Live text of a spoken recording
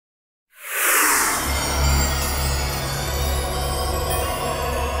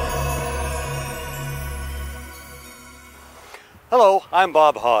Hello, I'm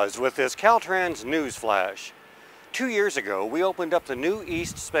Bob Hawes with this Caltrans Newsflash. 2 years ago, we opened up the new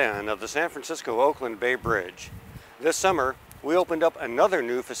east span of the San Francisco-Oakland Bay Bridge. This summer, we opened up another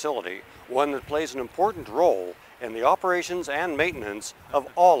new facility, one that plays an important role in the operations and maintenance of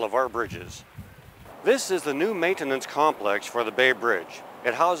all of our bridges. This is the new maintenance complex for the Bay Bridge.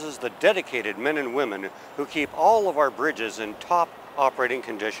 It houses the dedicated men and women who keep all of our bridges in top operating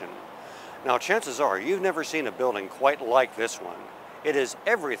condition. Now, chances are you've never seen a building quite like this one. It is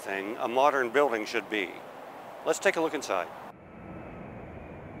everything a modern building should be. Let's take a look inside.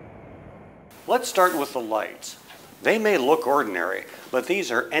 Let's start with the lights. They may look ordinary, but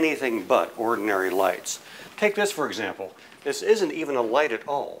these are anything but ordinary lights. Take this for example. This isn't even a light at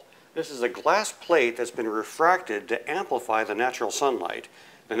all. This is a glass plate that's been refracted to amplify the natural sunlight.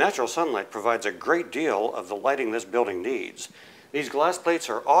 The natural sunlight provides a great deal of the lighting this building needs. These glass plates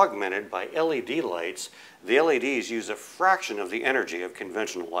are augmented by LED lights. The LEDs use a fraction of the energy of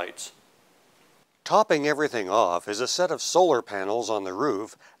conventional lights. Topping everything off is a set of solar panels on the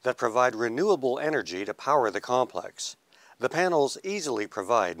roof that provide renewable energy to power the complex. The panels easily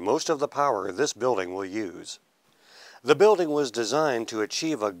provide most of the power this building will use. The building was designed to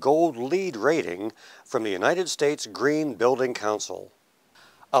achieve a Gold LEED rating from the United States Green Building Council.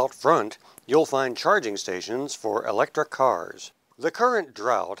 Out front, you'll find charging stations for electric cars. The current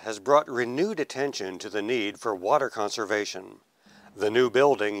drought has brought renewed attention to the need for water conservation. The new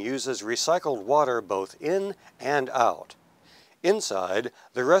building uses recycled water both in and out. Inside,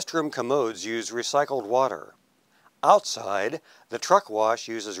 the restroom commodes use recycled water. Outside, the truck wash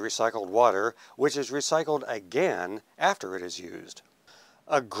uses recycled water, which is recycled again after it is used.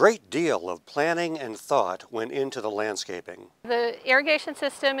 A great deal of planning and thought went into the landscaping. The irrigation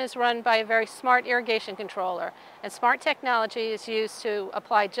system is run by a very smart irrigation controller, and smart technology is used to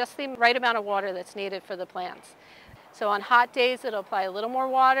apply just the right amount of water that's needed for the plants. So on hot days, it'll apply a little more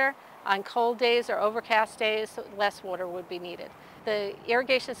water. On cold days or overcast days, less water would be needed. The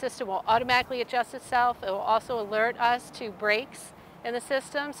irrigation system will automatically adjust itself. It will also alert us to breaks in the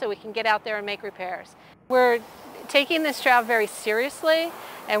system so we can get out there and make repairs. We're taking this job very seriously,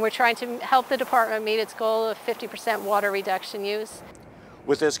 and we're trying to help the department meet its goal of 50% water reduction use.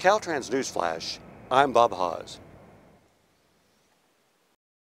 With this Caltrans Newsflash, I'm Bob Hawes.